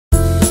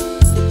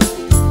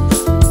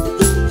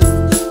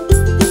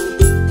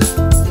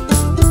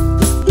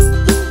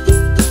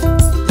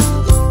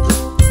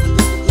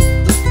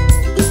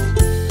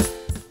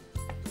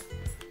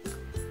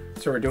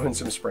doing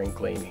some spring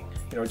cleaning,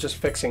 just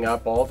fixing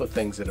up all the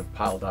things that have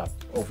piled up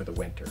over the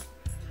winter.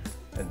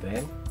 And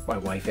then my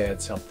wife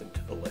adds something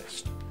to the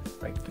list,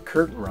 right? The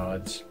curtain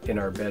rods in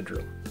our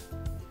bedroom.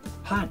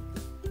 Hon,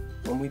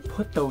 when we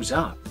put those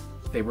up,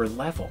 they were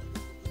level.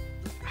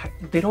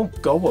 They don't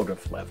go out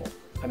of level.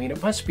 I mean,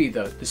 it must be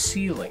the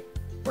ceiling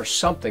or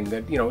something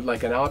that,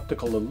 like an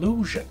optical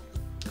illusion.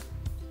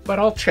 But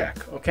I'll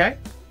check, okay?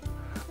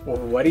 Well,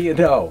 what do you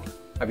know?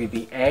 I mean,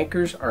 the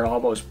anchors are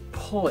almost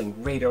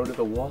pulling right out of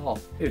the wall.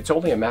 It's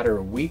only a matter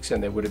of weeks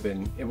and it would have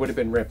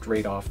been ripped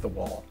right off the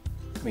wall.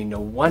 I mean, no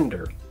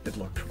wonder it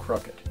looked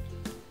crooked.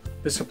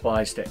 This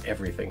applies to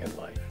everything in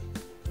life.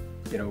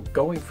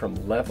 Going from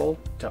level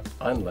to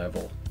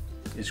unlevel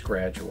is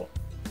gradual.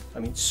 I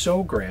mean,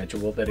 so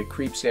gradual that it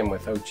creeps in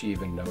without you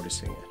even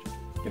noticing it.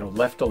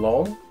 Left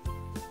alone,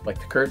 like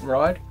the curtain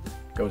rod,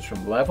 goes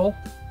from level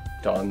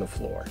to on the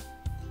floor.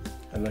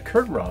 And the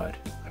curtain rod,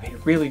 I mean,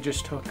 it really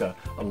just took a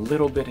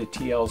little bit of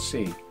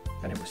TLC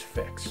and it was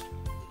fixed.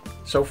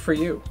 So for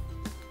you,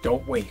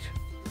 don't wait.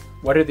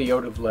 What are the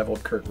out-of-level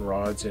curtain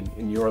rods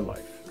in your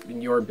life,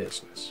 in your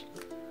business?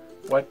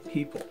 What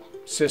people,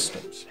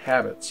 systems,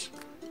 habits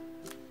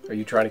are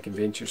you trying to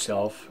convince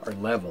yourself are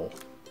level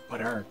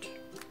but aren't?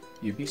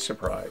 You'd be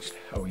surprised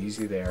how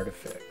easy they are to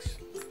fix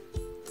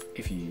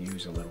if you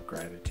use a little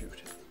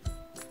gratitude.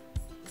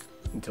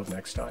 Until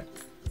next time,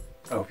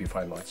 I hope you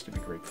find lots to be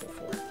grateful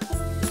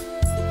for.